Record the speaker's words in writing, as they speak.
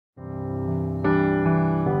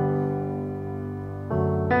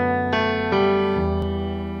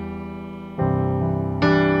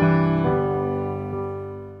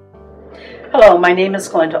Hello, my name is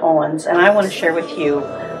Glenda Owens, and I want to share with you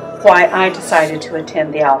why I decided to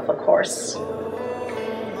attend the Alpha course.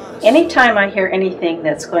 Anytime I hear anything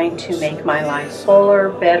that's going to make my life fuller,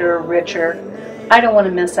 better, richer, I don't want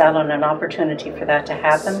to miss out on an opportunity for that to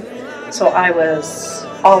happen, so I was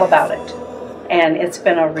all about it. And it's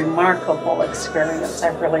been a remarkable experience.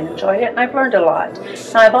 I've really enjoyed it, and I've learned a lot.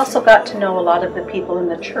 Now, I've also got to know a lot of the people in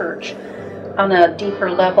the church on a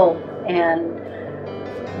deeper level, and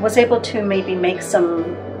was able to maybe make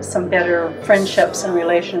some better friendships and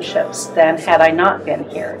relationships than had I not been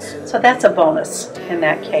here. So that's a bonus in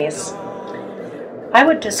that case. I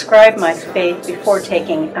would describe my faith before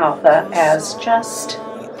taking Alpha as just,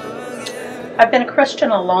 I've been a Christian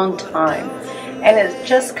a long time, and it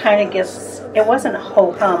just kind of gets, it wasn't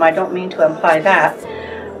ho-hum, I don't mean to imply that,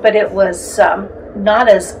 but it was not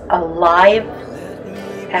as alive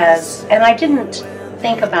as, and I didn't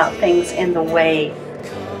think about things in the way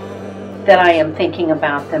that I am thinking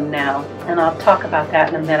about them now, and I'll talk about that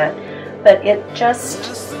in a minute. But it just,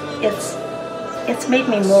 it's made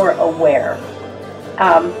me more aware,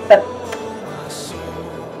 but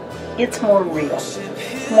it's more real,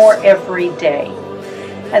 more every day.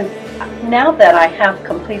 And now that I have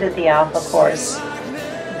completed the Alpha course,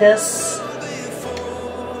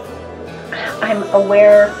 I'm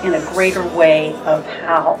aware in a greater way of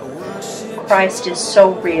how Christ is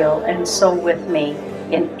so real and so with me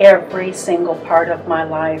in every single part of my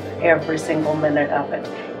life, every single minute of it.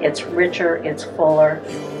 It's richer, it's fuller,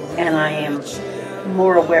 and I am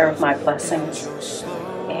more aware of my blessings.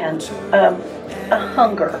 And a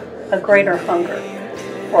hunger, a greater hunger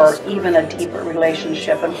for even a deeper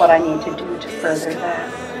relationship and what I need to do to further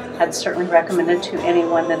that. I'd certainly recommend it to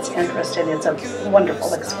anyone that's interested. It's a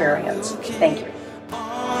wonderful experience. Thank you.